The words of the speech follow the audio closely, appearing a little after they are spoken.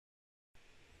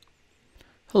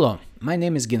Hello, my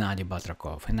name is Gennady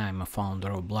Batrakov and I'm a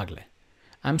founder of Blogly.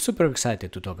 I'm super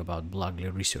excited to talk about Blogly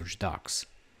Research Docs.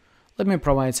 Let me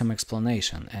provide some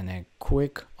explanation and a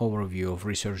quick overview of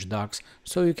Research Docs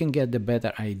so you can get a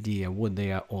better idea what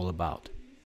they are all about.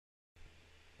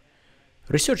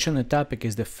 Research on a topic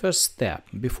is the first step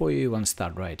before you even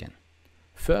start writing.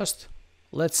 First,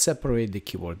 let's separate the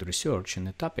keyword research and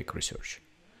the topic research.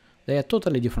 They are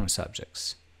totally different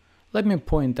subjects. Let me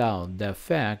point out the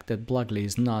fact that Blogly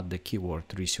is not the keyword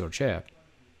research app.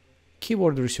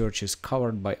 Keyword research is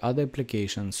covered by other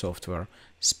application software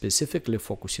specifically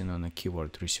focusing on a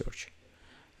keyword research.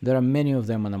 There are many of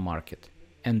them on the market,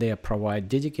 and they provide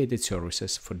dedicated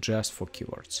services for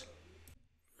keywords.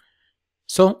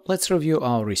 So let's review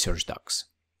our research docs.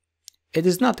 It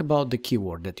is not about the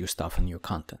keyword that you stuff in your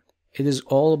content. It is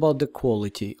all about the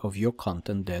quality of your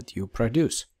content that you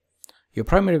produce. Your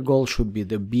primary goal should be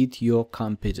to beat your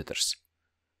competitors.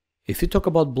 If you talk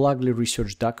about Blogly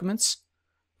research documents,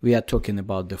 we are talking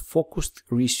about the focused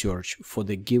research for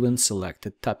the given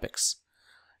selected topics.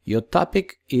 Your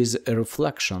topic is a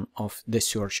reflection of the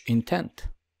search intent.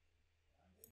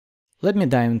 Let me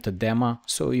dive into demo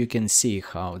so you can see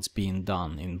how it's being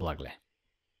done in Blogly.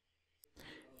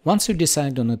 Once you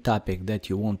decide on a topic that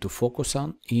you want to focus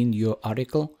on in your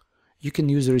article, you can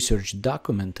use a research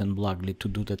document in Blogly to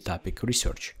do the topic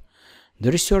research.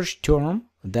 The research term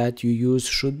that you use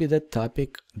should be the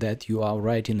topic that you are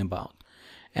writing about,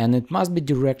 and it must be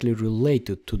directly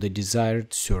related to the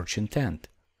desired search intent.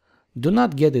 Do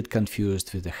not get it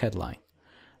confused with the headline.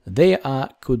 They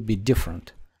could be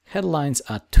different. Headlines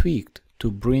are tweaked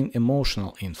to bring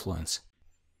emotional influence.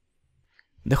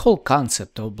 The whole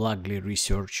concept of Blogly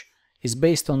research is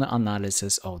based on the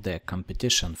analysis of the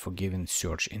competition for given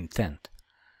search intent,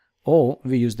 or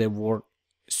we use the word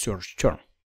search term.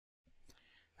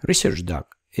 Research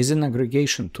Doc is an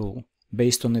aggregation tool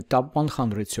based on the top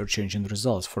 100 search engine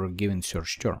results for a given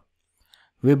search term.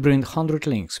 We bring 100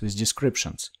 links with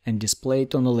descriptions and display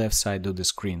it on the left side of the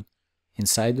screen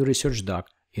inside the Research Doc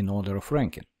in order of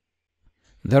ranking.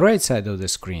 The right side of the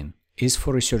screen is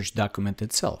for research document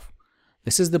itself.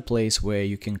 This is the place where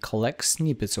you can collect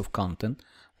snippets of content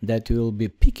that you will be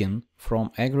picking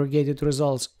from aggregated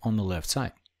results on the left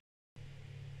side.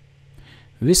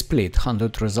 We split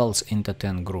 100 results into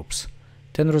 10 groups,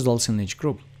 10 results in each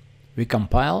group. We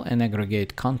compile and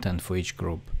aggregate content for each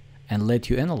group and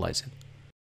let you analyze it.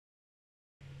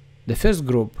 The first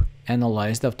group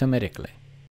analyzed automatically.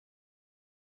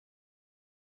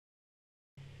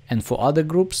 And for other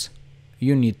groups,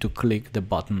 you need to click the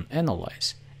button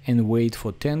Analyze and wait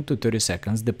for 10 to 30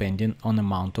 seconds depending on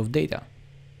amount of data.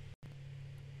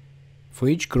 For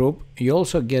each group, you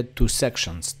also get two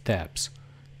sections, tabs,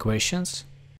 Questions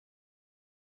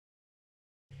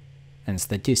and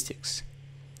Statistics,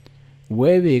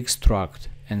 where we extract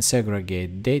and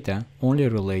segregate data only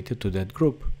related to that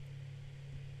group.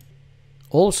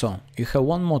 Also, you have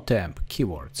one more tab,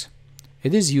 Keywords.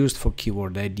 It is used for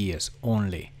keyword ideas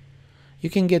only.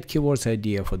 You can get keywords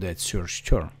idea for that search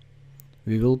term.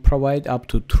 We will provide up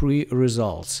to 3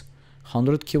 results,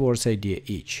 100 keywords idea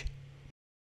each,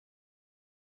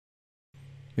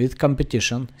 with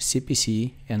competition,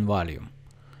 CPC, and volume.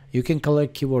 You can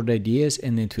collect keyword ideas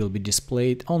and it will be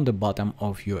displayed on the bottom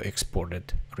of your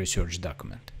exported research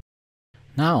document.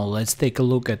 Now let's take a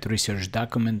look at research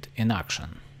document in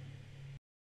action.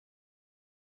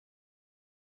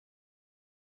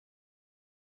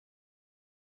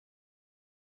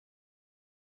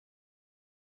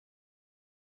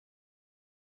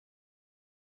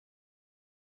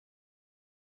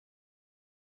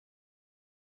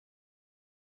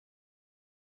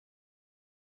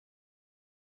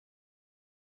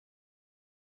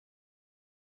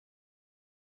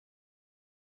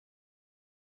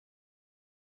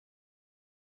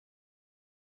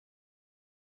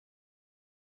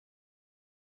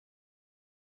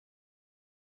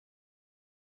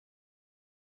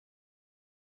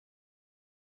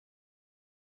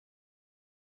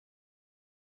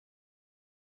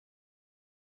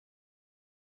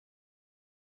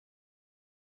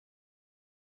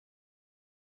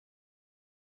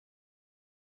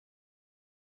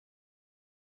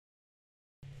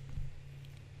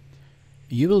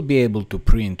 You will be able to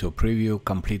print or preview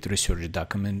complete research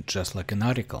document just like an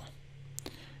article.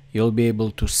 You'll be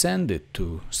able to send it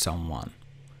to someone.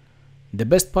 The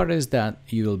best part is that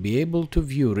you will be able to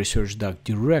view research doc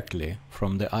directly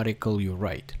from the article you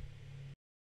write.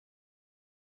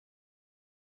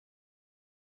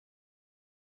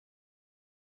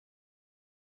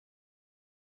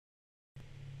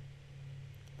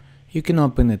 You can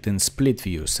open it in split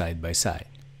view side by side.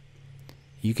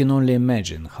 You can only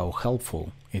imagine how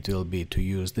helpful it will be to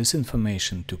use this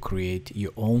information to create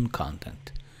your own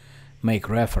content, make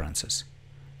references,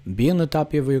 be on the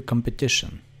top of your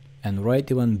competition, and write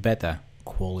even better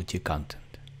quality content.